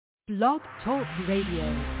Blog Talk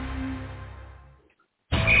Radio.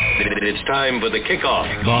 It's time for the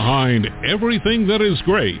kickoff. Behind everything that is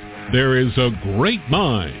great, there is a great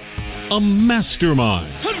mind, a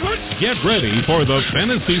mastermind. Get ready for the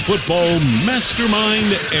Fantasy Football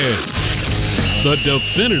Mastermind Edge, the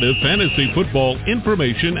definitive fantasy football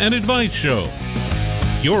information and advice show.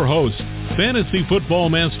 Your host, Fantasy Football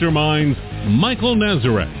Mastermind's Michael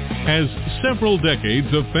Nazarek, has several decades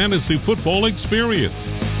of fantasy football experience.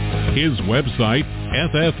 His website,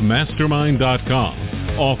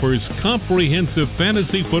 ffmastermind.com, offers comprehensive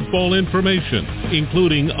fantasy football information,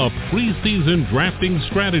 including a preseason drafting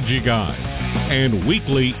strategy guide and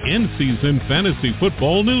weekly in-season fantasy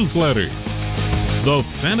football newsletters. The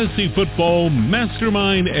Fantasy Football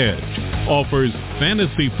Mastermind Edge offers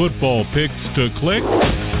fantasy football picks to click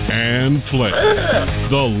and flick,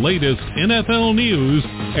 the latest NFL news,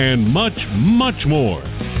 and much, much more,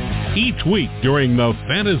 each week during the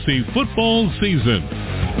fantasy football season.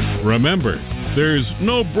 Remember, there's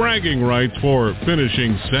no bragging rights for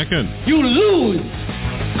finishing second. You lose!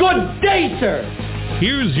 Good day, sir!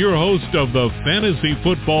 Here's your host of the Fantasy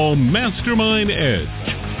Football Mastermind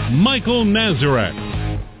Edge, Michael Nazarek.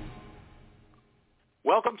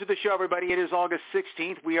 Welcome to the show, everybody. It is August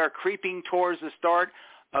 16th. We are creeping towards the start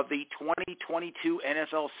of the 2022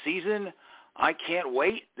 NFL season. I can't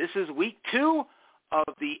wait. This is week 2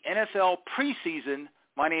 of the NFL preseason.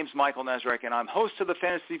 My name's Michael Nazarek, and I'm host of the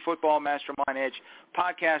Fantasy Football Mastermind Edge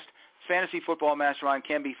podcast. Fantasy Football Mastermind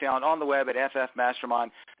can be found on the web at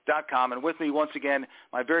ffmastermind.com. And with me, once again,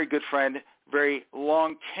 my very good friend, very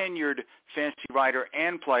long-tenured fantasy writer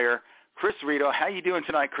and player, Chris Rito. How you doing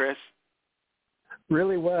tonight, Chris?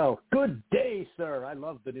 Really well. Good day, sir. I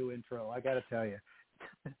love the new intro, I got to tell you.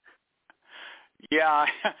 Yeah,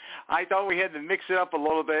 I thought we had to mix it up a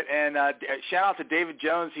little bit. And shout out to David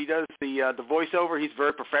Jones. He does the voiceover. He's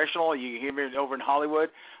very professional. You hear him over in Hollywood.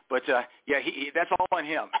 But that's all on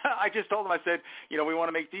him. I just told him, I said, we want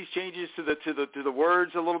to make these changes to the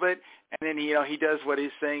words a little bit, and then he does what he's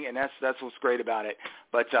saying, and that's what's great about it.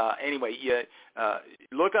 But anyway,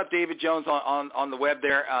 look up David Jones on the web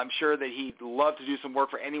there. I'm sure that he'd love to do some work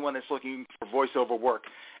for anyone that's looking for voiceover work.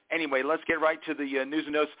 Anyway, let's get right to the news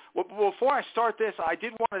and notes. Well, before I start this, I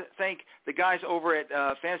did want to thank the guys over at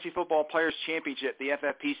Fantasy Football Players Championship, the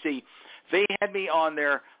FFPC. They had me on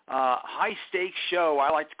their high-stakes show,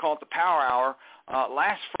 I like to call it the Power Hour,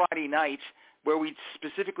 last Friday night, where we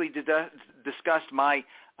specifically discussed my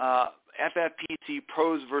FFPC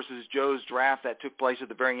Pros versus Joe's draft that took place at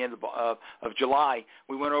the very end of July.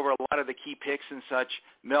 We went over a lot of the key picks and such,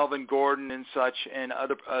 Melvin Gordon and such, and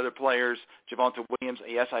other players, Javonte Williams.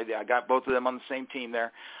 Yes, I got both of them on the same team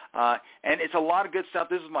there. And it's a lot of good stuff.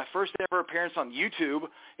 This is my first ever appearance on YouTube.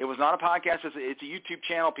 It was not a podcast. It's a YouTube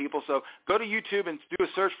channel, people. So go to YouTube and do a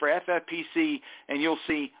search for FFPC, and you'll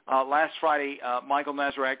see last Friday, Michael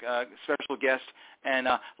Nazarek, special guest, and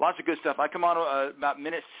lots of good stuff. I come on about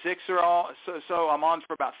minute 6 or so. I'm on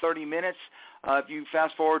for about 30 minutes. If you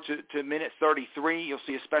fast forward to minute 33, you'll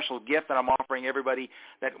see a special gift that I'm offering everybody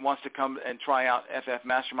that wants to come and try out FF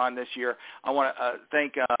Mastermind this year. I want to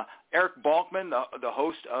thank Eric Balkman, the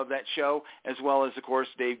host of that show, as well as, of course,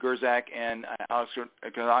 Dave Gerzak and Alex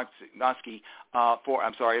Gnoski for,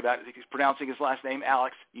 I'm sorry about pronouncing his last name,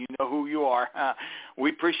 Alex. You know who you are.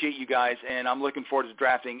 We appreciate you guys, and I'm looking forward to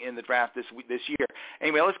drafting in the draft this year.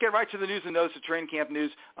 Anyway, let's get right to the news and notes, the training camp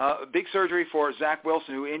news. Big surgery for Zach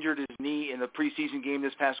Wilson, who injured his knee in the preseason game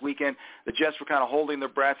this past weekend. The Jets were kind of holding their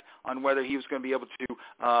breath on whether he was going to be able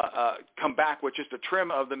to come back with just a trim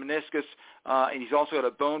of the meniscus, and he's also got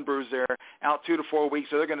a bone bruise there, out 2 to 4 weeks,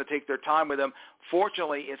 so they're going to take their time with him.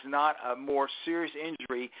 Fortunately, it's not a more serious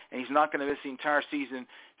injury, and he's not going to miss the entire season.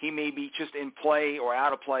 He may be just in play or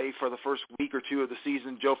out of play for the first week or 2 of the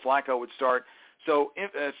season. Joe Flacco would start. So,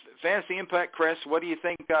 fantasy impact, Chris, what do you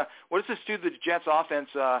think? What does this do to the Jets' offense,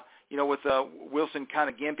 with Wilson kind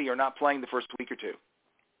of gimpy or not playing the first week or 2?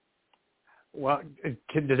 Well,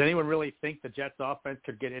 does anyone really think the Jets' offense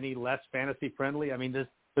could get any less fantasy-friendly? I mean,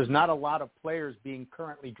 there's not a lot of players being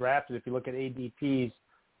currently drafted if you look at ADPs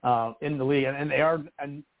in the league, and they are,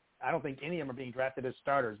 and I don't think any of them are being drafted as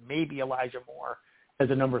starters. Maybe Elijah Moore as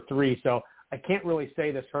a number 3. So I can't really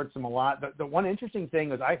say this hurts them a lot. The one interesting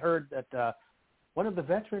thing is I heard that one of the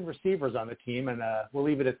veteran receivers on the team, and we'll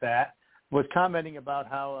leave it at that, was commenting about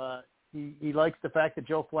how he likes the fact that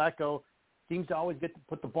Joe Flacco seems to always get to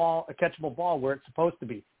put the ball, a catchable ball, where it's supposed to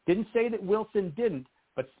be. Didn't say that Wilson didn't,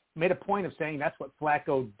 but made a point of saying that's what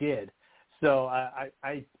Flacco did. So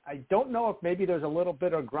I don't know if maybe there's a little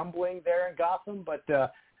bit of grumbling there in Gotham,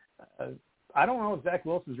 but I don't know if Zach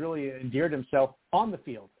Wilson's really endeared himself on the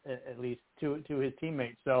field, at least, to his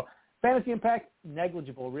teammates. So fantasy impact,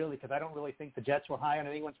 negligible, really, because I don't really think the Jets were high on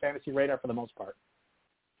anyone's fantasy radar for the most part.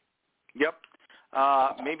 Yep.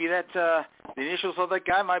 Maybe that the initials of that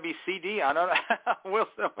guy might be CD. I don't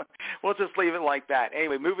know. We'll just leave it like that.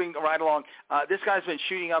 Anyway, moving right along. This guy's been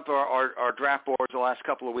shooting up our draft boards the last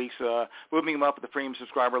couple of weeks, moving him up with the premium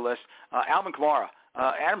subscriber list. Alvin Kamara.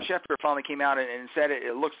 Adam Schefter finally came out and said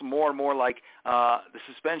it looks more and more like the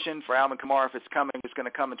suspension for Alvin Kamara, if it's coming, is going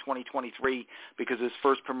to come in 2023 because his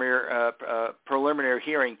first preliminary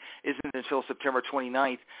hearing isn't until September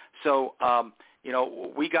 29th. So,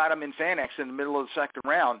 we got him in Fanex in the middle of the second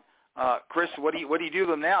round. Chris, what do you do with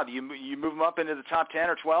him now? Do you move him up into the top 10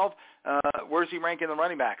 or 12? Where's he ranking the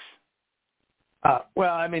running backs?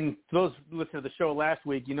 Well, I mean, those listening to the show last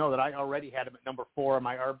week, you know that I already had him at number 4 in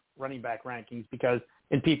my running back rankings because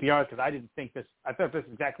in PPR, because I thought this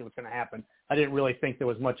is exactly what's going to happen. I didn't really think there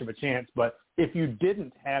was much of a chance, but if you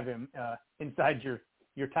didn't have him inside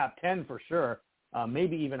your top 10 for sure,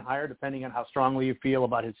 maybe even higher depending on how strongly you feel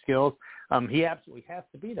about his skills, he absolutely has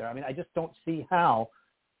to be there. I mean, I just don't see how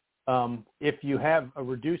if you have a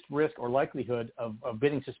reduced risk or likelihood of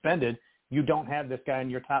getting suspended, you don't have this guy in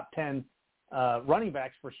your top 10 running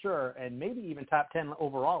backs for sure, and maybe even top 10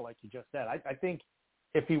 overall, like you just said. I think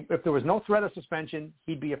if there was no threat of suspension,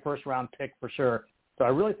 he'd be a first-round pick for sure. So I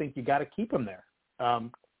really think you got to keep him there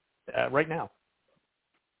right now.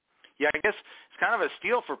 Yeah, I guess it's kind of a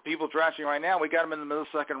steal for people drafting right now. We got him in the middle of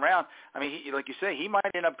the second round. I mean, like you say, he might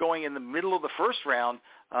end up going in the middle of the first round,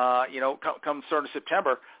 come start of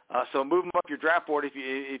September. So move him up your draft board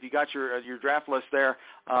if you got your draft list there.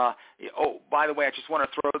 By the way, I just want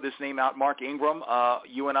to throw this name out, Mark Ingram.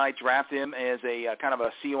 You and I drafted him as a kind of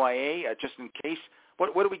a CYA just in case.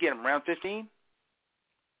 What do we get him, round 15?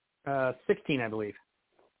 16, I believe.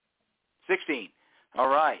 16. All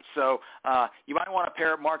right, so you might want to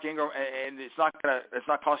pair Mark Ingram, and it's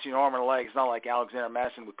not costing you an arm and a leg. It's not like Alexander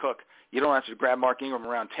Madison with Cook. You don't have to grab Mark Ingram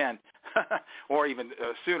around 10, or even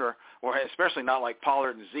sooner, or especially not like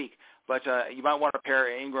Pollard and Zeke. But you might want to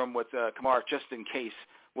pair Ingram with Kamara just in case.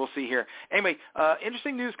 We'll see here. Anyway,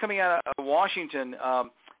 interesting news coming out of Washington.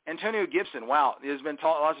 Antonio Gibson, wow, there's been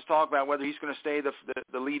lots of talk about whether he's going to stay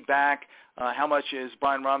the lead back, how much is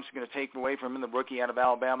Brian Robinson going to take away from him, the rookie out of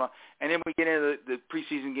Alabama. And then we get into the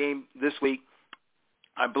preseason game this week.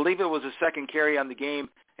 I believe it was his second carry on the game,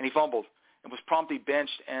 and he fumbled and was promptly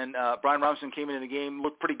benched. And Brian Robinson came into the game,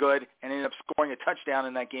 looked pretty good, and ended up scoring a touchdown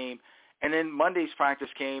in that game. And then Monday's practice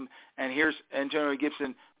came, and here's Antonio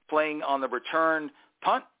Gibson playing on the return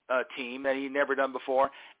punt team that he'd never done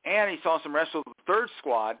before, and he saw some reps with the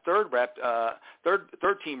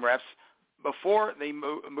third team reps before they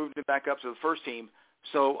moved him back up to the first team.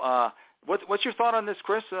 So what's your thought on this,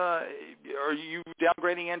 Chris? Are you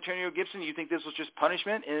downgrading Antonio Gibson? You think this was just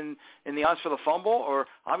punishment in the odds for the fumble, or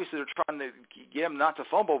obviously they're trying to get him not to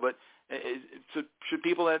fumble, but should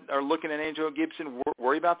people that are looking at Antonio Gibson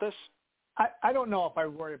worry about this? I don't know if I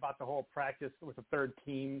worry about the whole practice with the third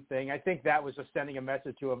team thing. I think that was just sending a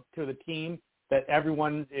message to the team that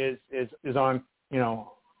everyone is on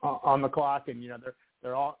on the clock, and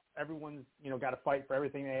they're all everyone's got to fight for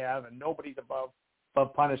everything they have, and nobody's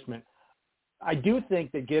above punishment. I do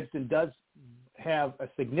think that Gibson does have a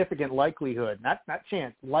significant likelihood, not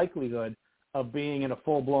chance, likelihood of being in a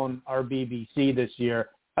full-blown RBBC this year.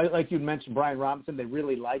 Like you mentioned, Brian Robinson, they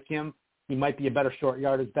really like him. He might be a better short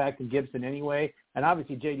yardage back than Gibson anyway. And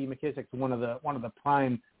obviously J.D. McKissic's one of the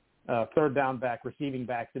prime third down back receiving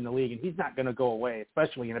backs in the league, and he's not going to go away,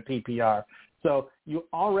 especially in a PPR. So you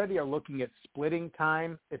already are looking at splitting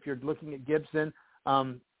time if you're looking at Gibson.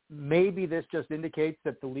 Maybe this just indicates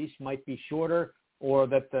that the leash might be shorter or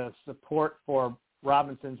that the support for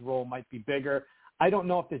Robinson's role might be bigger. I don't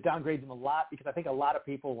know if this downgrades him a lot because I think a lot of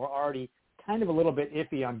people were already kind of a little bit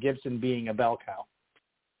iffy on Gibson being a bell cow.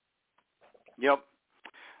 Yep.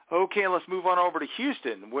 Okay, let's move on over to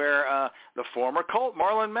Houston, where the former Colt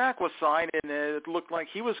Marlon Mack was signed, and it looked like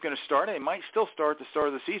he was going to start. And he might still start at the start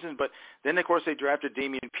of the season, but then, of course, they drafted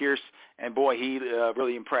Dameon Pierce, and, boy, he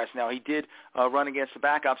really impressed. Now, he did run against the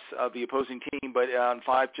backups of the opposing team, but on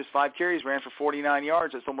just five carries, ran for 49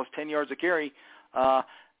 yards. That's almost 10 yards a carry.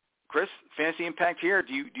 Chris, fantasy impact here.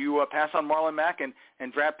 Do you pass on Marlon Mack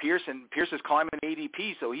and draft Pierce? And Pierce is climbing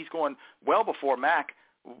ADP, so he's going well before Mack.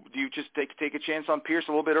 Do you just take a chance on Pierce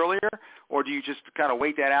a little bit earlier, or do you just kind of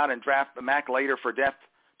wait that out and draft Mack later for depth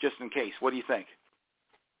just in case? What do you think?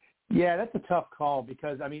 Yeah, that's a tough call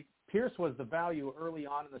because, Pierce was the value early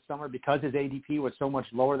on in the summer because his ADP was so much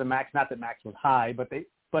lower than Max. Not that Max was high, but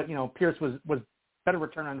Pierce was better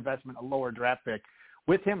return on investment, a lower draft pick.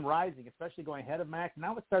 With him rising, especially going ahead of Max,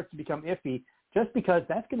 now it starts to become iffy just because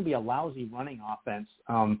that's going to be a lousy running offense.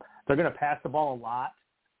 They're going to pass the ball a lot.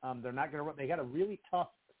 They're not going to. They got a really tough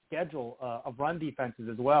schedule of run defenses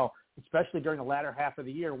as well, especially during the latter half of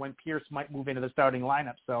the year when Pierce might move into the starting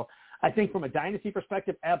lineup. So I think from a dynasty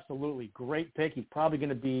perspective, absolutely great pick. He's probably going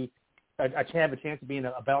to be have a chance of being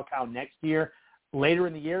a bell cow next year. Later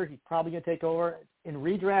in the year, he's probably going to take over. In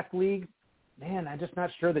redraft leagues, man, I'm just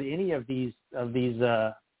not sure that any of these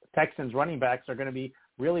Texans running backs are going to be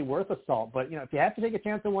really worth a salt. But if you have to take a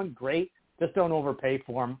chance on one, great. Just don't overpay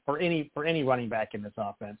for him for any running back in this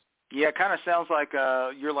offense. Yeah, it kind of sounds like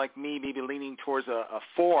you're like me, maybe leaning towards a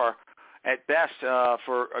 4 at best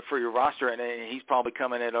for your roster, and he's probably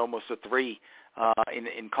coming at almost a 3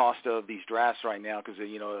 in cost of these drafts right now because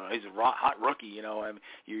he's a hot rookie.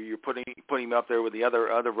 You're putting him up there with the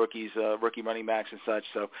other rookies, rookie running backs and such.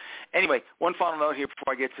 So, anyway, one final note here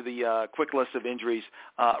before I get to the quick list of injuries.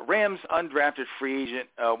 Rams undrafted free agent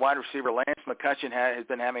wide receiver Lance McCutcheon has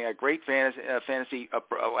been having a great fantasy,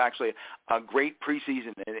 actually a great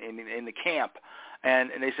preseason in the camp.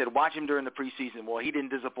 And they said, watch him during the preseason. Well, he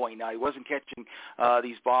didn't disappoint. Now, he wasn't catching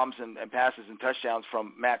these bombs and passes and touchdowns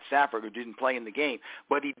from Matt Stafford, who didn't play in the game.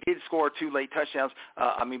 But he did score 2 late touchdowns.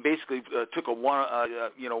 Basically took a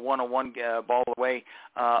one-on-one ball away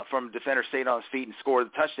from defender, stayed on his feet, and scored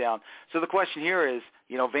the touchdown. So the question here is,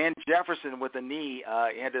 Van Jefferson with a knee,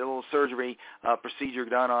 he had a little surgery procedure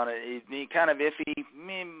done on it. He kind of iffy.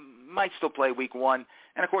 Might still play week 1.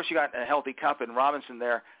 And, of course, you got a healthy Kupp and Robinson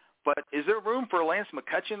there. But is there room for Lance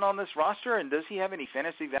McCutcheon on this roster, and does he have any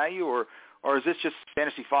fantasy value, or is this just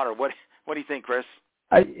fantasy fodder? What do you think, Chris?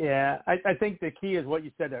 I think the key is what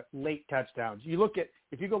you said, late touchdowns.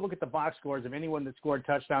 If you go look at the box scores of anyone that scored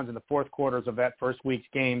touchdowns in the fourth quarters of that first week's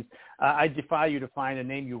games, I defy you to find a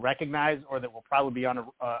name you recognize or that will probably be on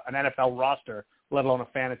an NFL roster, let alone a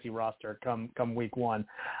fantasy roster come week 1.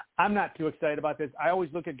 I'm not too excited about this. I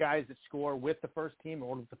always look at guys that score with the first team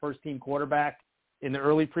or with the first team quarterback in the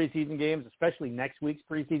early preseason games, especially next week's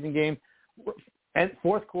preseason game. And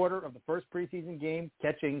fourth quarter of the first preseason game,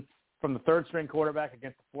 catching from the third string quarterback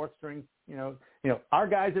against the fourth string, our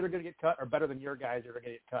guys that are going to get cut are better than your guys that are going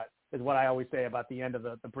to get cut, is what I always say about the end of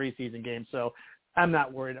the preseason game. So I'm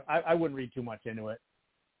not worried. I wouldn't read too much into it.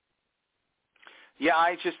 Yeah,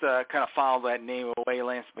 I just kind of filed that name away,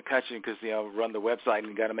 Lance McCutcheon, because run the website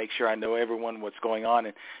and got to make sure I know everyone what's going on,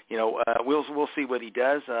 and we'll see what he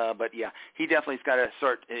does. But yeah, he definitely's got to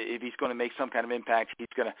start if he's going to make some kind of impact. He's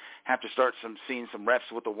going to have to start seeing some reps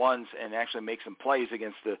with the ones and actually make some plays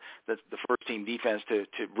against the first team defense to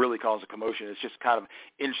really cause a commotion. It's just kind of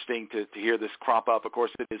interesting to hear this crop up. Of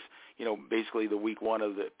course, it is basically the week 1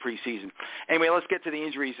 of the preseason. Anyway, let's get to the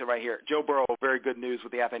injuries right here. Joe Burrow, very good news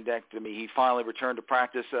with the appendectomy. He finally returned to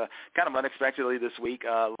practice kind of unexpectedly this week.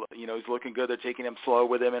 He's looking good. They're taking him slow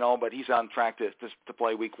with him and all, but he's on track to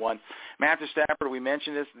play week 1. Matthew Stafford, we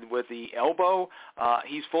mentioned this with the elbow.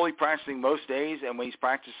 He's fully practicing most days, and when he's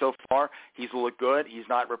practiced so far, he's looked good. He's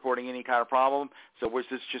not reporting any kind of problem, so this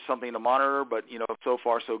is just something to monitor, but, so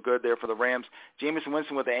far so good there for the Rams. Jameis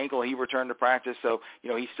Winston with the ankle, he returned to practice, so,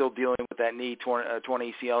 he's still dealing with that knee, torn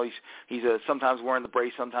ACL. He's sometimes wearing the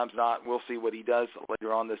brace, sometimes not. We'll see what he does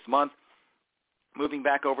later on this month. Moving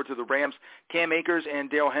back over to the Rams, Cam Akers and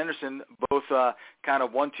Darrell Henderson, both kind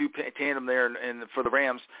of 1-2 tandem there, and for the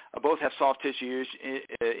Rams, both have soft tissue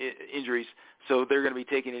injuries, so they're going to be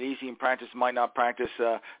taking it easy in practice. Might not practice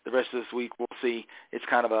the rest of this week. We'll see. It's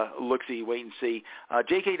kind of a look-see, wait and see.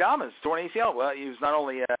 J.K. Dobbins, torn ACL. Well, he was not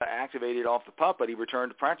only activated off the pup, but he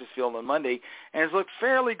returned to practice field on Monday and has looked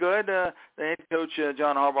fairly good. The head coach,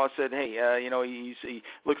 John Harbaugh, said, hey, he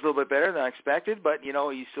looks a little bit better than I expected, but,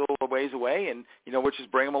 he's still a ways away, and, we'll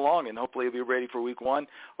just bring him along, and hopefully he'll be ready for week 1.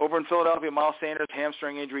 Over in Philadelphia, Miles Sanders,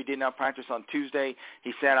 hamstring injury, did not practice on Tuesday.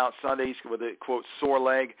 He sat out Sunday with a, quote, sore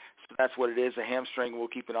leg. So that's what it is, a hamstring. We'll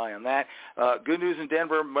keep an eye on that. Good news in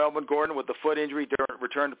Denver, Melvin Gordon with the foot injury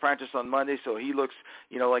returned to practice on Monday, so he looks,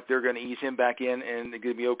 like they're going to ease him back in, and they're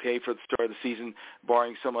going to be okay for the start of the season,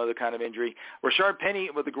 barring some other kind of injury. Rashard Penny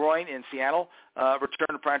with the groin in Seattle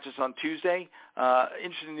returned to practice on Tuesday.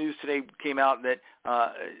 Interesting news today came out that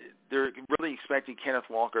they're really expecting Kenneth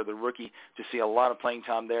Walker, the rookie, to see a lot of playing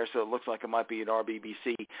time there, so it looks like it might be an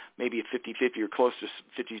RBBC, maybe a 50-50 or close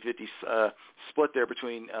to 50-50 split there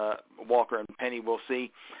between Walker and Penny. We'll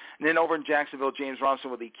see. And then over in Jacksonville, James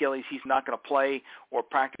Robinson with the Achilles. He's not going to play or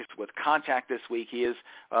practice with contact this week. He is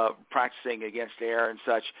practicing against air and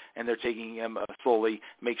such, and they're taking him slowly,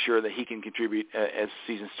 make sure that he can contribute as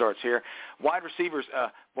the season starts here. Wide receivers,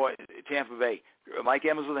 Tampa Bay. Mike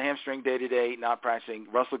Evans with a hamstring day-to-day, not practicing.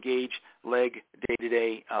 Russell Gage leg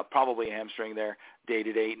day-to-day, probably a hamstring there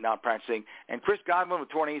day-to-day, not practicing. And Chris Godwin with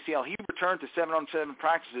torn ACL, he returned to 7-on-7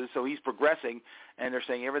 practices, so he's progressing, and they're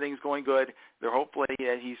saying everything's going good. They're hopeful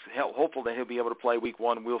that he'll be able to play week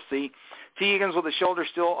 1. We'll see. T. Higgins with the shoulder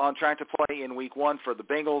still on track to play in week 1 for the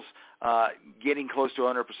Bengals, getting close to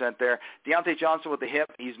 100% there. Deontay Johnson with the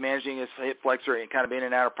hip, he's managing his hip flexor and kind of in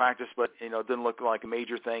and out of practice, but it didn't look like a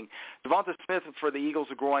major thing. Devonta Smith for the Eagles,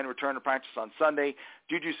 a groin, returned to practice on Sunday.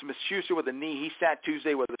 Juju Smith-Schuster with a knee, he sat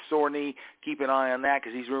Tuesday with a sore knee. Keep an eye on that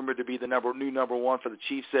because he's rumored to be the new number 1 for the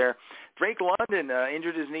Chiefs there. Drake London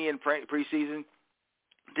injured his knee in preseason.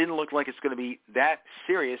 Didn't look like it's going to be that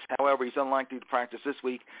serious. However, he's unlikely to practice this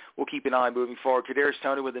week. We'll keep an eye moving forward. Kadarius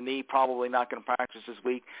Toney with a knee, probably not going to practice this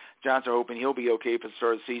week. Giants are hoping he'll be okay for the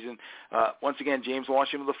start of the season. Once again, James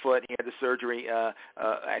Washington with the foot. He had the surgery.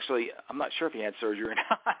 Actually, I'm not sure if he had surgery or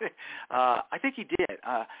not. I think he did.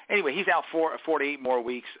 Anyway, he's out 4 to 8 more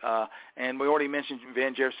weeks. And we already mentioned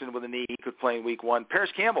Van Jefferson with a knee. He could play in week 1.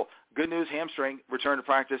 Paris Campbell, good news, hamstring, return to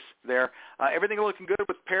practice there. Everything looking good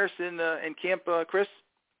with Paris in camp, Chris?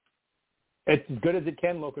 It's as good as it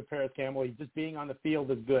can look with Paris Campbell. Just being on the field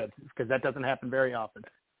is good because that doesn't happen very often.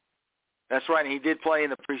 That's right. And he did play in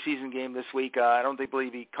the preseason game this week. I don't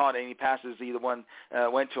believe he caught any passes. Either one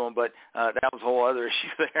went to him, but that was a whole other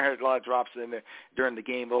issue there. A lot of drops in there during the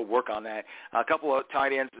game. They'll work on that. A couple of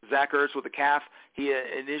tight ends. Zach Ertz with the calf. He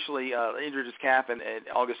initially injured his calf on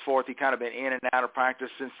August 4th. He kind of been in and out of practice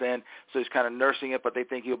since then, so he's kind of nursing it, but they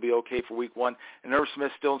think he'll be okay for week 1. And Irv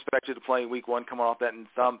Smith still expected to play in week 1, coming off that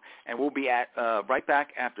thumb. And we'll be right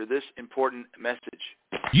back after this important message.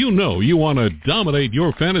 You know you want to dominate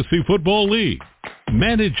your fantasy football league.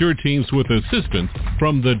 Manage your teams with assistance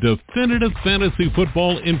from the definitive fantasy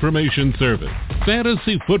football information service,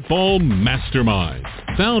 Fantasy Football Mastermind.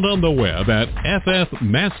 Found on the web at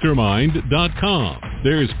ffmastermind.com.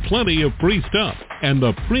 There's plenty of free stuff, and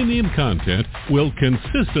the premium content will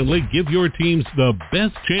consistently give your teams the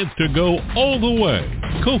best chance to go all the way.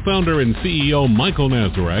 Co-founder and CEO Michael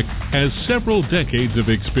Nazarek has several decades of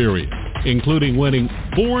experience, including winning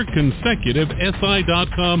 4 consecutive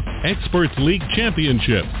SI.com Experts League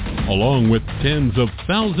championships, along with tens of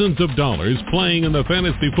thousands of dollars playing in the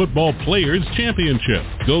Fantasy Football Players Championship.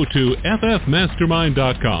 Go to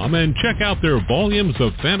ffmastermind.com and check out their volumes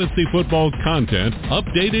of fantasy football content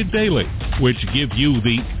updated daily, which give you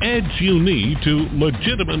the edge you need to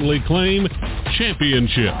legitimately claim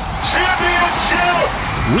championship.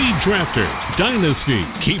 Redrafter, Dynasty,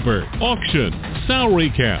 Keeper, Auction, Salary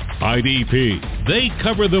Cap, IDP. They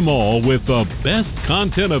cover them all with the best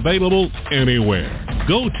content available anywhere.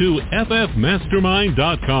 Go to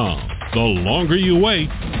ffmastermind.com. The longer you wait,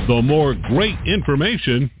 the more great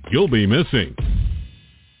information you'll be missing.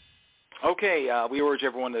 Okay, we urge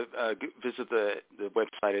everyone to visit the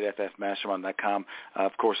website at ffmastermind.com.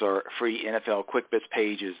 Of course, our free NFL Quick Bits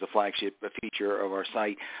page is the flagship feature of our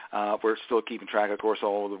site. We're still keeping track, of course,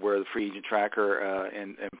 all of where the free agent tracker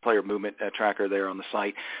and player movement tracker there on the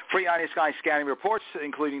site. Free Sky scouting reports,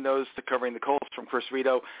 including those covering the Colts from Chris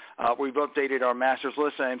Rito. We've updated our Masters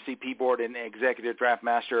list, MCP board, and Executive Draft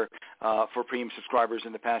Master for premium subscribers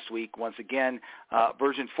in the past week. Once again,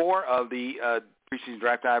 version 4 of the preseason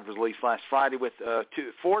draft guide was released last Friday with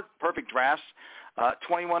 4 perfect drafts,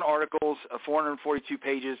 21 articles, 442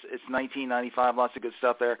 pages. It's $19.95. Lots of good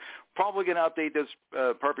stuff there. Probably going to update those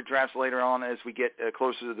perfect drafts later on as we get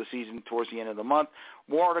closer to the season towards the end of the month.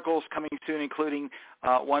 More articles coming soon, including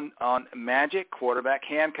one on Magic, quarterback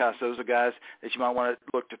handcuffs. Those are guys that you might want to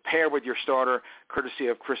look to pair with your starter, courtesy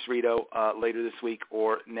of Chris Rito later this week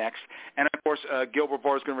or next. And, of course, Gilbert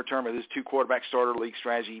Barr is going to return with his 2 quarterback starter league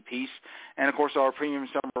strategy piece. And, of course, our premium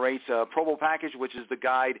summer rates Pro Bowl package, which is the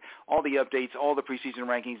guide, all the updates, all the preseason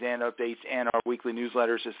rankings and updates, and our weekly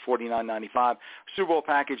newsletters is $49.95. Super Bowl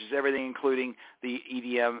package is everything, including the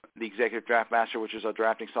EDM, the Executive Draft Master, which is our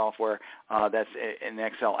drafting software. That's an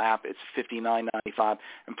Excel app. It's $59.95.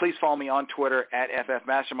 And please follow me on Twitter at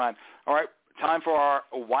ffmastermind. All right, time for our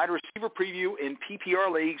wide receiver preview in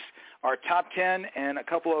PPR leagues, our top 10 and a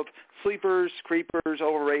couple of sleepers, creepers,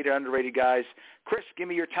 overrated, underrated guys. Chris, give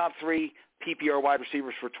me your top 3 PPR wide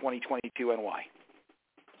receivers for 2022 and why.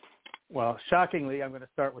 Well, shockingly, I'm going to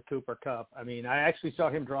start with Cooper Kupp. I mean, I actually saw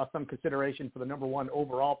him draw some consideration for the number 1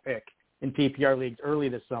 overall pick in PPR leagues early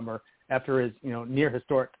this summer after his, near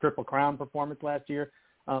historic Triple Crown performance last year.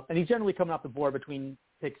 And he's generally coming off the board between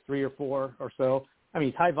picks 3 or 4 or so. I mean,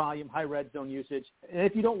 he's high volume, high red zone usage. And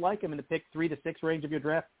if you don't like him in the pick 3 to 6 range of your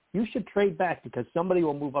draft, you should trade back because somebody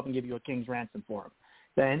will move up and give you a king's ransom for him.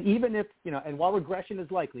 And even if, and while regression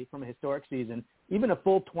is likely from a historic season, even a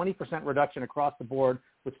full 20% reduction across the board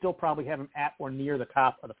would still probably have him at or near the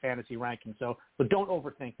top of the fantasy ranking. So don't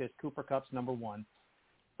overthink this. Cooper Kupp's number one.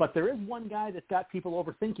 But there is one guy that's got people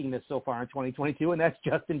overthinking this so far in 2022, and that's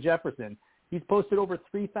Justin Jefferson. He's posted over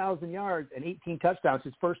 3,000 yards and 18 touchdowns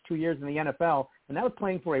his first 2 years in the NFL, and that was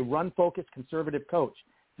playing for a run-focused conservative coach.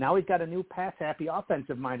 Now he's got a new pass-happy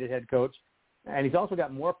offensive-minded head coach, and he's also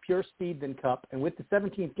got more pure speed than Kupp. And with the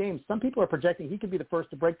 17th game, some people are projecting he could be the first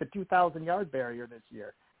to break the 2,000-yard barrier this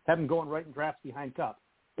year, have him going right in drafts behind Kupp.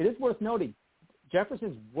 It is worth noting,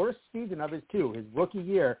 Jefferson's worst season of his two, his rookie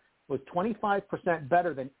year, was 25%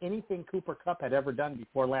 better than anything Cooper Kupp had ever done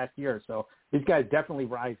before last year. So this guy's definitely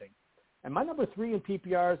rising. And my number 3 in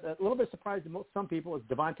PPRs, a little bit surprised to some people, is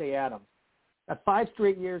Devontae Adams. At 5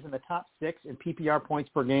 straight years in the top 6 in PPR points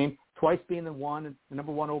per game, twice being the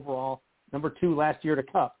number 1 overall, number 2 last year to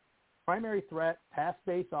Kupp. Primary threat,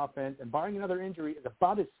 pass-based offense, and barring another injury, is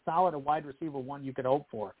about as solid a wide receiver one you could hope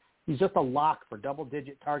for. He's just a lock for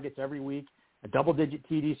double-digit targets every week, a double-digit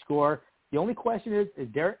TD score. The only question is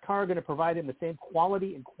Derek Carr going to provide him the same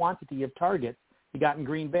quality and quantity of targets he got in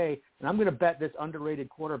Green Bay? And I'm going to bet this underrated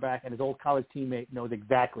quarterback and his old college teammate knows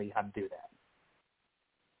exactly how to do that.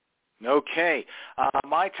 Okay.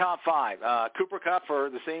 My top 5. Cooper Kupp, for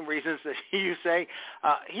the same reasons that you say.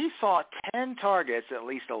 He saw 10 targets at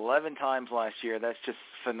least 11 times last year. That's just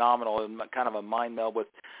phenomenal and kind of a mind meld with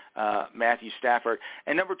Matthew Stafford.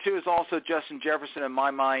 And number 2 is also Justin Jefferson in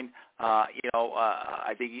my mind.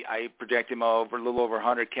 I think I project him a little over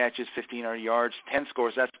 100 catches, 1,500 yards, 10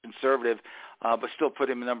 scores. That's conservative, but still put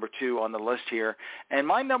him number 2 on the list here. And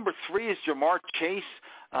my number 3 is Jamar Chase.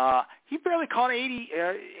 He barely caught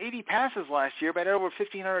 80 passes last year, but had over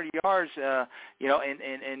 1,500 yards,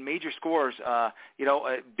 and major scores. A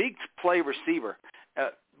big play receiver.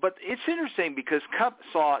 But it's interesting because Kupp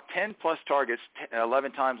saw 10-plus targets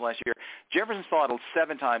 11 times last year. Jefferson saw it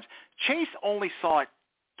 7 times. Chase only saw it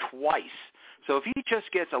twice. So if he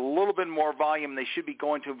just gets a little bit more volume, they should be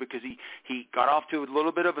going to him because he got off to a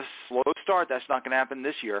little bit of a slow start. That's not going to happen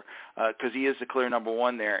this year because he is the clear number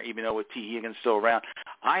 1 there, even though with T. Higgins still around.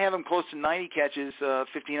 I have him close to 90 catches,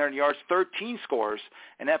 1,500 yards, 13 scores,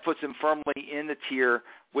 and that puts him firmly in the tier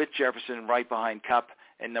with Jefferson right behind Kupp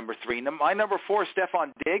and number 3. My number 4 is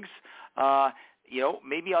Stephon Diggs.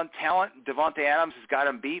 Maybe on talent, Devontae Adams has got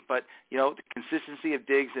him beat, but, the consistency of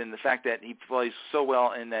Diggs and the fact that he plays so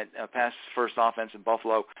well in that pass-first offense in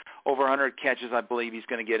Buffalo, over 100 catches, I believe he's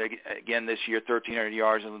going to get again this year, 1,300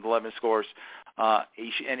 yards and 11 scores.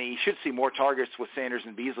 He should see more targets with Sanders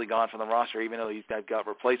and Beasley gone from the roster, even though he's got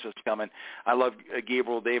replacements coming. I love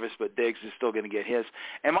Gabriel Davis, but Diggs is still going to get his.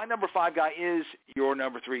 And my number 5 guy is your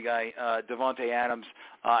number 3 guy, Devontae Adams.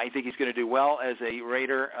 I think he's going to do well as a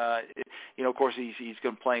Raider. Of course, he's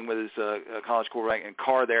going to be playing with his college quarterback and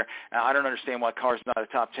Carr there. I don't understand why Carr's not a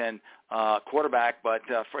top 10 quarterback, but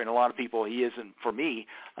for a lot of people, he isn't for me.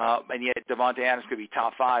 And yet, Devontae Adams could be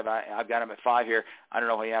top 5. I've got him at 5 here. I don't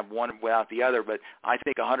know if I have one without the other, but I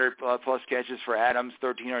think 100-plus catches for Adams,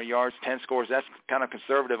 1,300 yards, 10 scores. That's kind of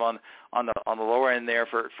conservative on the lower end there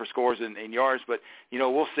for scores and yards. But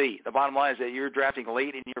we'll see. The bottom line is that you're drafting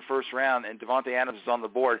late in your first round, and Devontae Adams is on the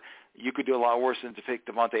board. You could do a lot worse than to pick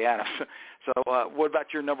Devontae Adams. So, what about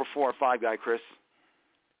your number 4 and 5 guy, Chris?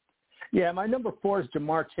 Yeah, my number 4 is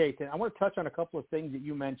Jamar Chase, and I want to touch on a couple of things that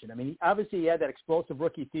you mentioned. I mean, obviously he had that explosive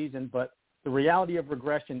rookie season, but the reality of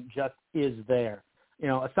regression just is there.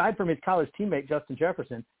 Aside from his college teammate, Justin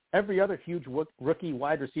Jefferson, every other huge rookie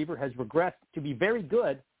wide receiver has regressed to be very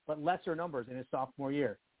good, but lesser numbers in his sophomore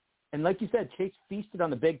year. And like you said, Chase feasted on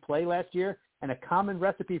the big play last year, and a common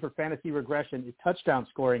recipe for fantasy regression is touchdown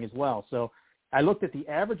scoring as well. So I looked at the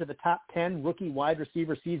average of the top 10 rookie wide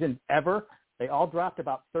receiver seasons ever. They all dropped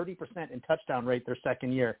about 30% in touchdown rate their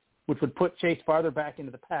second year, which would put Chase farther back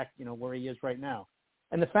into the pack, where he is right now.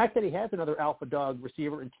 And the fact that he has another alpha dog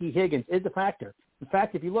receiver in T. Higgins is a factor. In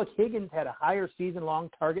fact, if you look, Higgins had a higher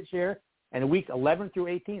season-long target share, and in weeks 11 through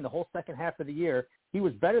 18, the whole second half of the year, he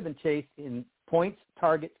was better than Chase in points,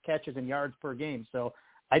 targets, catches, and yards per game. So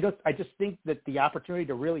I just think that the opportunity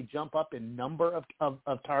to really jump up in number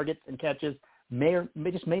of targets and catches may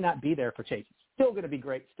not be there for Chase. Still going to be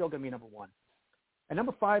great, still going to be number 1. And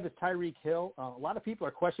number 5 is Tyreek Hill. A lot of people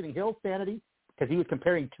are questioning Hill's sanity because he was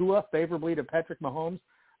comparing Tua favorably to Patrick Mahomes.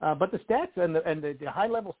 But the stats and the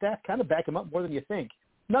high-level stats kind of back him up more than you think.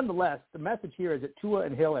 Nonetheless, the message here is that Tua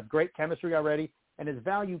and Hill have great chemistry already, and his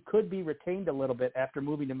value could be retained a little bit after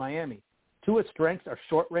moving to Miami. Tua's strengths are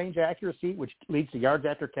short-range accuracy, which leads to yards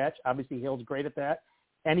after catch. Obviously, Hill's great at that.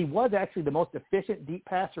 And he was actually the most efficient deep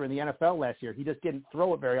passer in the NFL last year. He just didn't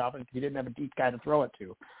throw it very often because he didn't have a deep guy to throw it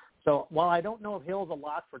to. So while I don't know if Hill's a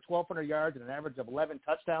lock for 1,200 yards and an average of 11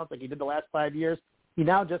 touchdowns like he did the last 5 years, he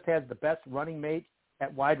now just has the best running mate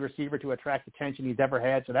at wide receiver to attract attention he's ever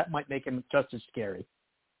had, so that might make him just as scary.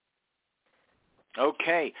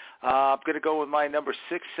 Okay, I'm going to go with my number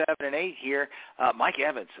 6, 7, and 8 here. Mike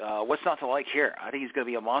Evans, what's not to like here? I think he's going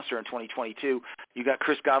to be a monster in 2022. You got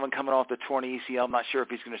Chris Godwin coming off the torn ACL. I'm not sure if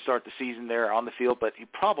he's going to start the season there on the field, but he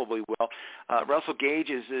probably will. Russell Gage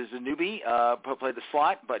is a newbie, played the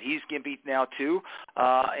slot, but he's getting beat now too.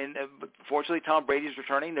 And fortunately, Tom Brady's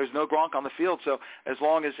returning. There's no Gronk on the field, so as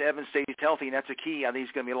long as Evans stays healthy, and that's a key, I think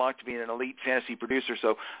he's going to be locked to be an elite fantasy producer.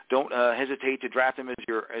 So don't hesitate to draft him as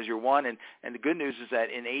your one. And the good news is that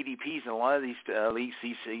in ADPs in a lot of these leagues,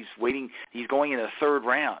 he's going in the third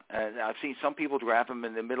round. I've seen some people draft him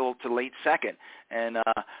in the middle to late second, and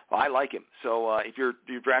I like him. So if you're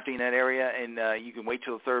drafting in that area, and you can wait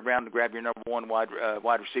till the third round to grab your number one wide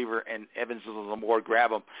receiver, and Evans is a little more,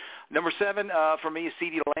 grab him. Number 7 for me is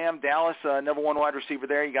CeeDee Lamb, Dallas, number one wide receiver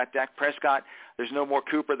there. You got Dak Prescott. There's no more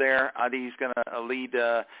Cooper there. I think he's going to lead.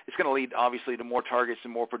 It's going to lead, obviously, to more targets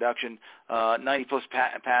and more production. 90-plus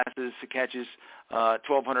passes, catches,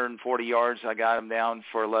 1,240 yards. I got him down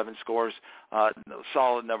for 11 scores.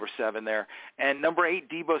 Solid number 7 there. And number 8,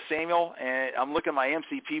 Deebo Samuel. And I'm looking at my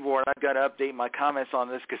MCP board. I've got to update my comments on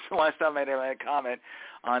this because the last time I had a comment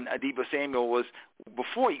on Deebo Samuel was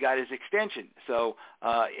before he got his extension. So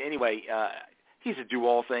anyway, he's a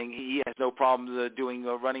do-all thing. He has no problems doing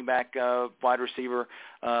a running back, wide receiver.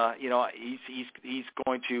 He's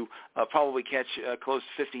going to probably catch close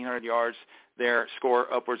to 1,500 yards there,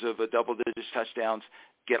 score upwards of double-digit touchdowns,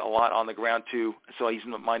 get a lot on the ground too. So he's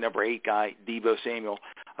my number 8 guy, Deebo Samuel.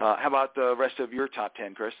 How about the rest of your top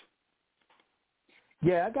 10, Chris?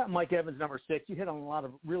 Yeah, I got Mike Evans, number 6. You hit on a lot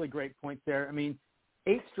of really great points there. I mean,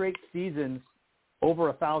 8 straight seasons over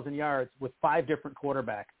 1,000 yards with 5 different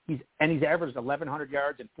quarterbacks. He's averaged 1,100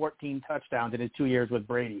 yards and 14 touchdowns in his 2 years with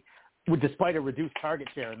Brady, despite a reduced target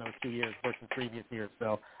share in those 2 years versus previous years.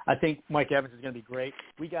 So I think Mike Evans is going to be great.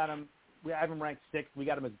 We have him ranked 6th. We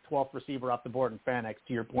got him as the 12th receiver off the board in FanX,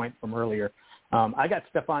 to your point from earlier. I got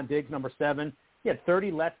Stephon Diggs, number 7. He had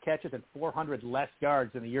 30 less catches and 400 less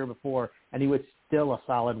yards than the year before, and he was still a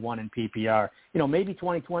solid one in PPR. Maybe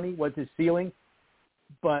 2020 was his ceiling,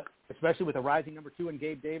 but especially with a rising number 2 in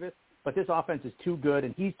Gabe Davis. But this offense is too good,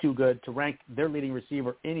 and he's too good to rank their leading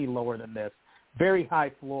receiver any lower than this. Very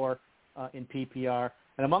high floor in PPR.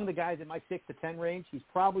 And among the guys in my 6 to 10 range, he's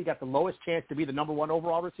probably got the lowest chance to be the number 1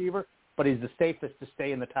 overall receiver, but he's the safest to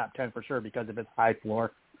stay in the top 10 for sure because of his high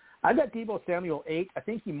floor. I've got Deebo Samuel 8. I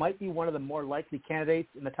think he might be one of the more likely candidates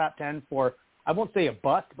in the top 10 for, I won't say a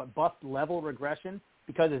bust, but bust-level regression,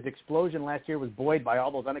 because his explosion last year was buoyed by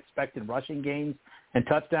all those unexpected rushing gains and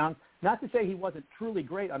touchdowns. Not to say he wasn't truly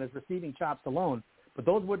great on his receiving chops alone, but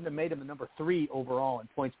those wouldn't have made him the number 3 overall in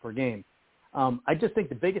points per game. I just think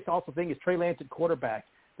the biggest also thing is Trey Lance at quarterback.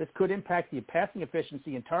 This could impact the passing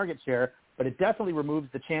efficiency and target share, but it definitely removes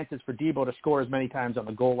the chances for Deebo to score as many times on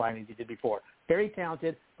the goal line as he did before. Very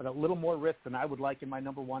talented, but a little more risk than I would like in my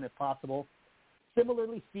number 1 if possible.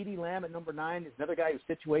 Similarly, CeeDee Lamb at number 9 is another guy whose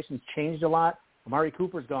situation's changed a lot. Amari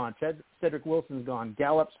Cooper's gone. Cedric Wilson's gone.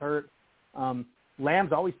 Gallup's hurt.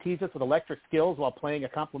 Lamb's always teased us with electric skills while playing a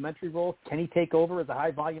complementary role. Can he take over as a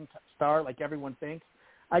high-volume star like everyone thinks?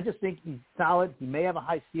 I just think he's solid. He may have a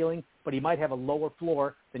high ceiling, but he might have a lower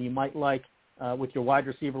floor than you might like with your wide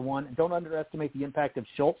receiver 1. And don't underestimate the impact of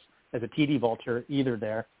Schultz as a TD vulture either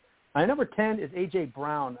there. Number 10 is A.J.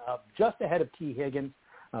 Brown, just ahead of T. Higgins,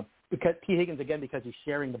 because he's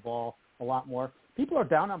sharing the ball a lot more. People are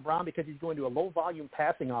down on Brown because he's going to a low-volume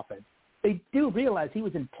passing offense. They do realize he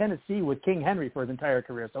was in Tennessee with King Henry for his entire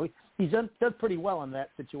career, so he's done pretty well in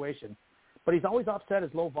that situation. But he's always offset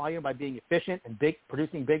his low volume by being efficient and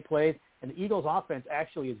producing big plays, and the Eagles' offense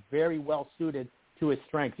actually is very well suited to his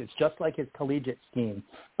strengths. It's just like his collegiate scheme.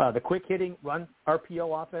 The quick-hitting run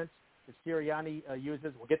RPO offense that Sirianni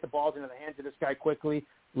uses will get the balls into the hands of this guy quickly,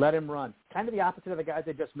 let him run. Kind of the opposite of the guys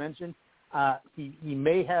I just mentioned. He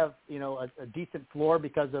may have a decent floor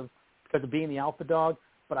because of being the alpha dog,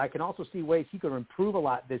 but I can also see ways he could improve a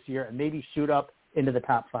lot this year and maybe shoot up into the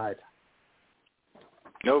top 5.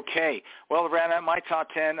 Okay. Well, around at my top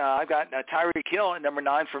 10, I've got Tyreek Hill at number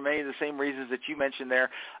 9 for me, the same reasons that you mentioned there.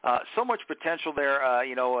 So much potential there.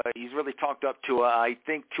 He's really talked up Tua. I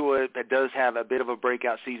think Tua does have a bit of a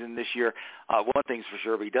breakout season this year. One thing's for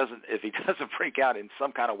sure, if he doesn't break out in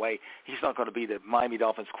some kind of way, he's not going to be the Miami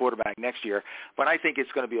Dolphins quarterback next year. But I think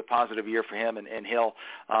it's going to be a positive year for him and Hill.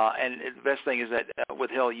 And the best thing is that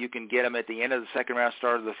with Hill, you can get him at the end of the second round,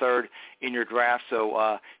 start of the third in your draft.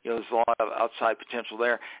 So, there's a lot of outside potential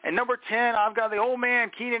there. And number 10, I've got the old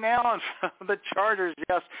man, Keenan Allen from the Chargers.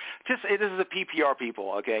 Yes, this is a PPR,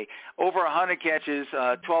 people, okay? Over 100 catches,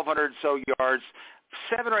 1,200 so yards,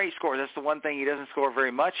 7 or 8 scores. That's the one thing. He doesn't score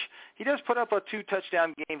very much. He does put up a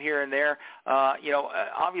 2-touchdown game here and there.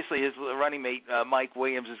 Obviously his running mate, Mike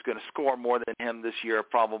Williams, is going to score more than him this year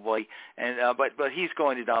probably. And but he's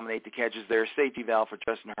going to dominate the catches there. Safety valve for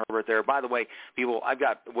Justin Herbert there. By the way, people, I've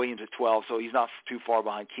got Williams at 12, so he's not too far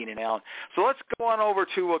behind Keenan Allen. So let's go on over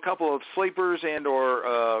to a couple of sleepers and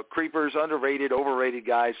or creepers, underrated, overrated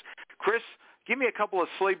guys. Chris, give me a couple of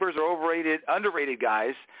sleepers or overrated, underrated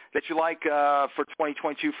guys that you like for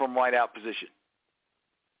 2022 from wideout position.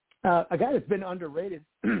 A guy that's been underrated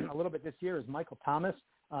a little bit this year is Michael Thomas.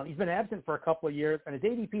 He's been absent for a couple of years, and his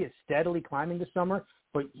ADP is steadily climbing this summer,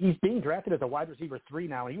 but he's being drafted as a wide receiver 3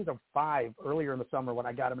 now, and he was a 5 earlier in the summer when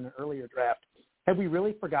I got him in an earlier draft. Have we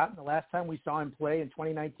really forgotten the last time we saw him play in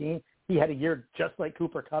 2019? He had a year just like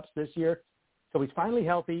Cooper Kupp's this year. So he's finally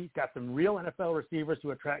healthy. He's got some real NFL receivers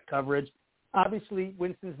to attract coverage. Obviously,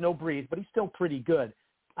 Winston's no breeze, but he's still pretty good.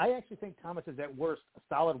 I actually think Thomas is at worst a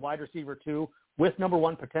solid wide receiver 2 with number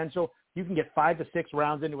 1 potential. You can get 5 to 6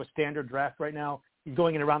 rounds into a standard draft right now. He's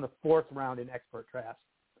going in around the 4th round in expert drafts.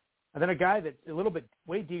 And then a guy that's a little bit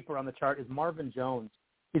way deeper on the chart is Marvin Jones.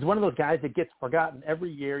 He's one of those guys that gets forgotten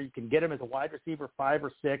every year. You can get him as a wide receiver 5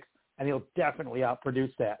 or 6, and he'll definitely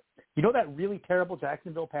outproduce that. You know that really terrible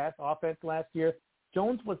Jacksonville pass offense last year?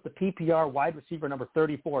 Jones was the PPR wide receiver number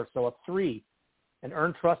 34, so a 3, and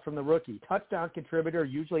earned trust from the rookie. Touchdown contributor,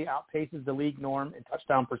 usually outpaces the league norm in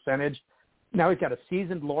touchdown percentage. Now he's got a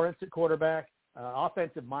seasoned Lawrence at quarterback,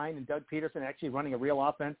 offensive mind, and Doug Peterson actually running a real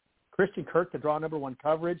offense. Christian Kirk to draw number 1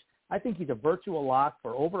 coverage. I think he's a virtual lock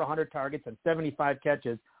for over 100 targets and 75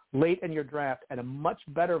 catches late in your draft at a much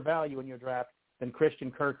better value in your draft than Christian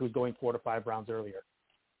Kirk, who's going 4 to 5 rounds earlier.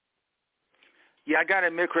 Yeah, I got to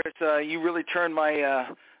admit, Chris, you really turned my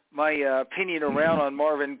opinion around on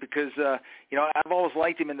Marvin because, I've always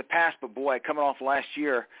liked him in the past, but boy, coming off last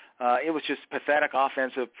year, it was just pathetic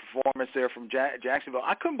offensive performance there from Jacksonville.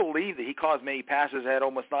 I couldn't believe that he caused many passes, had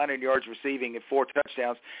almost 900 yards receiving and 4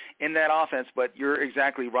 touchdowns in that offense, but you're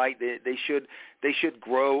exactly right. They should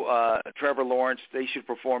grow Trevor Lawrence. They should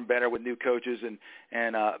perform better with new coaches and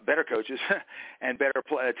better coaches and better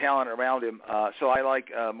talent around him. So I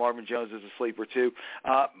like Marvin Jones as a sleeper too.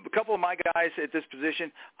 A couple of my guys at this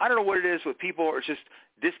position, I don't know what it is with people are just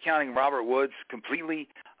discounting Robert Woods completely.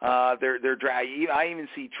 They're dry. I even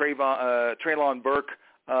see Treylon Burke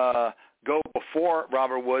go before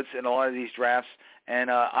Robert Woods in a lot of these drafts,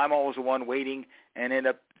 and I'm always the one waiting and end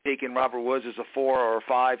up taking Robert Woods as a 4 or a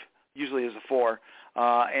 5, usually as a 4.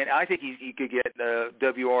 And I think he could get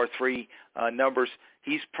WR3 numbers.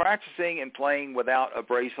 He's practicing and playing without a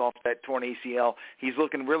brace off that torn ACL. He's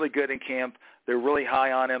looking really good in camp. They're really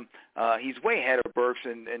high on him. He's way ahead of Burks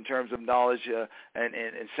in terms of knowledge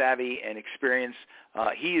and savvy and experience.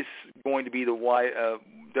 He is going to be the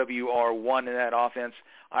WR1 in that offense.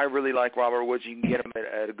 I really like Robert Woods. You can get him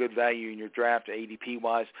at a good value in your draft,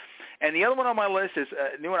 ADP-wise. And the other one on my list is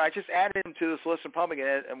a new one. I just added him to this list and probably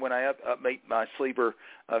going to, when I update my sleeper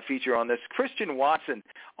feature on this, Christian Watson.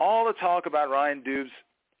 All the talk about Ryan Dubes,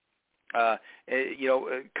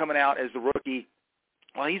 coming out as the rookie.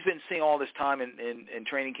 Well, he's been seeing all this time in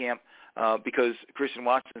training camp because Christian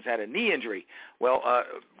Watson's had a knee injury. Well,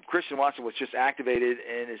 Christian Watson was just activated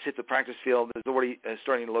and has hit the practice field. Is already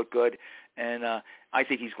starting to look good, and I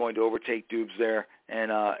think he's going to overtake Dubes there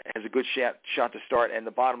and has a good shot to start. And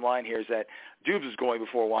the bottom line here is that Dubes is going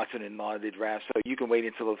before Watson in a lot of the drafts, so you can wait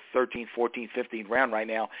until the 13th, 14th, 15th round right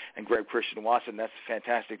now and grab Christian Watson. That's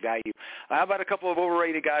fantastic value. How about a couple of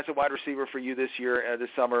overrated guys at wide receiver for you this year, this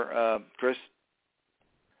summer, Chris?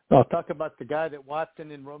 I'll talk about the guy that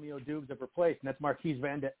Watson and Romeo Dubes have replaced, and that's Marquise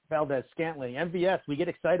Valdez-Scantling. MVS, we get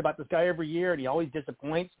excited about this guy every year, and he always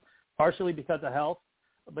disappoints, partially because of health,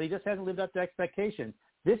 but he just hasn't lived up to expectations.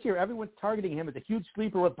 This year, everyone's targeting him as a huge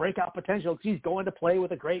sleeper with breakout potential because he's going to play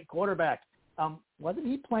with a great quarterback. Wasn't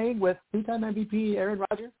he playing with two-time MVP Aaron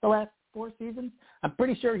Rodgers the last 4 seasons? I'm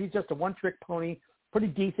pretty sure he's just a one-trick pony. pretty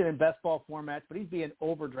decent in best ball formats, but he's being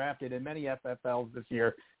overdrafted in many FFLs this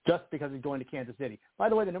year just because he's going to Kansas City. By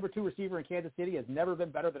the way, the number 2 receiver in Kansas City has never been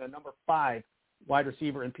better than a number 5 wide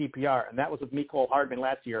receiver in PPR, and that was with Mecole Hardman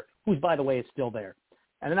last year, who's, by the way, is still there.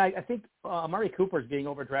 And then I think Amari Cooper is being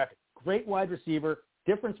overdrafted. Great wide receiver,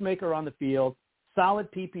 difference maker on the field,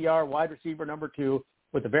 solid PPR wide receiver number 2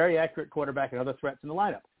 with a very accurate quarterback and other threats in the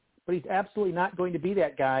lineup. But he's absolutely not going to be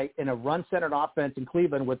that guy in a run-centered offense in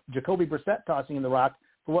Cleveland with Jacoby Brissett tossing in the rock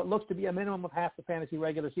for what looks to be a minimum of half the fantasy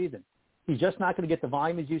regular season. He's just not going to get the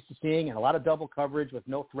volume he's used to seeing and a lot of double coverage with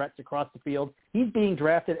no threats across the field. He's being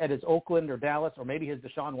drafted at his Oakland or Dallas or maybe his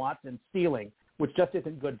Deshaun Watson ceiling, which just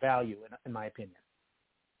isn't good value in my opinion.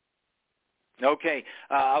 Okay.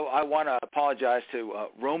 I want to apologize to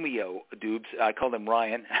Romeo Dubes. I called him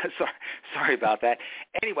Ryan. Sorry about that.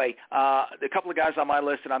 Anyway, the couple of guys on my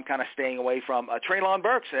list that I'm kind of staying away from, Treylon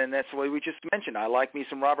Burks, and that's what we just mentioned. I like me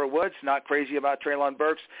some Robert Woods. Not crazy about Treylon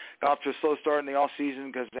Burks. Got off to a slow start in the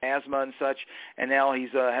offseason because of asthma and such, and now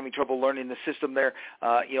he's having trouble learning the system there.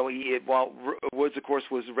 While Woods, of course,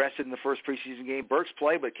 was rested in the first preseason game, Burks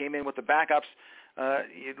played but came in with the backups.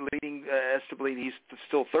 Leading us to believe he's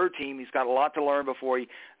still third team. He's got a lot to learn before he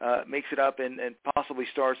makes it up and possibly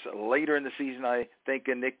starts later in the season. I think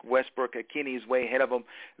Nick Westbrook-Kinney is way ahead of him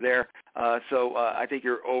there. So I think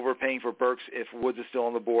you're overpaying for Burks if Woods is still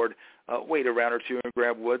on the board. Wait a round or two and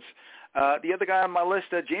grab Woods. The other guy on my list,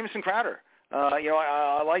 Jamison Crowder.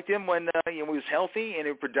 I liked him when he was healthy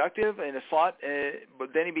and productive in a slot, but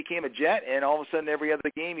then he became a Jet, and all of a sudden every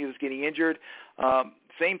other game he was getting injured.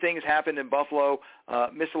 Same thing has happened in Buffalo.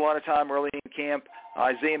 Missed a lot of time early in camp.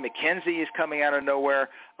 Isaiah McKenzie is coming out of nowhere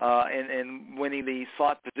and winning the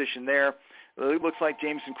slot position there. It looks like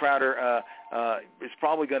Jamison Crowder is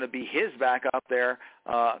probably going to be his backup there.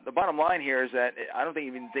 The bottom line here is that I don't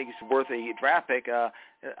even think it's worth a draft pick. I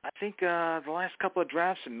think the last couple of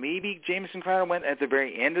drafts, maybe Jamison Crowder went at the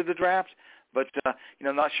very end of the draft, but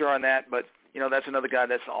not sure on that. But that's another guy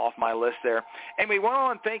that's off my list there. Anyway, we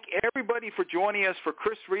want to thank everybody for joining us. For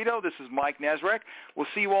Chris Rito, this is Mike Nazarek. We'll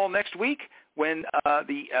see you all next week when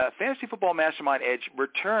the Fantasy Football Mastermind Edge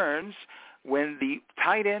returns, when the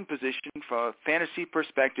tight end position from a fantasy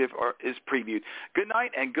perspective is previewed. Good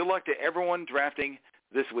night and good luck to everyone drafting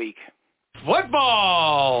this week.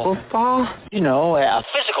 Football, a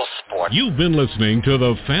physical sport. You've been listening to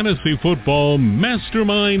the Fantasy Football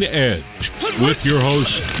Mastermind Edge with your host,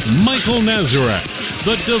 Michael Nazarek,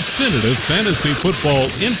 the definitive fantasy football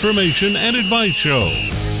information and advice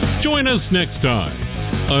show. Join us next time.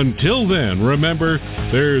 Until then, remember,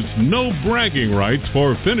 there's no bragging rights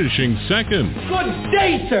for finishing second. Good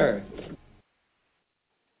day, sir.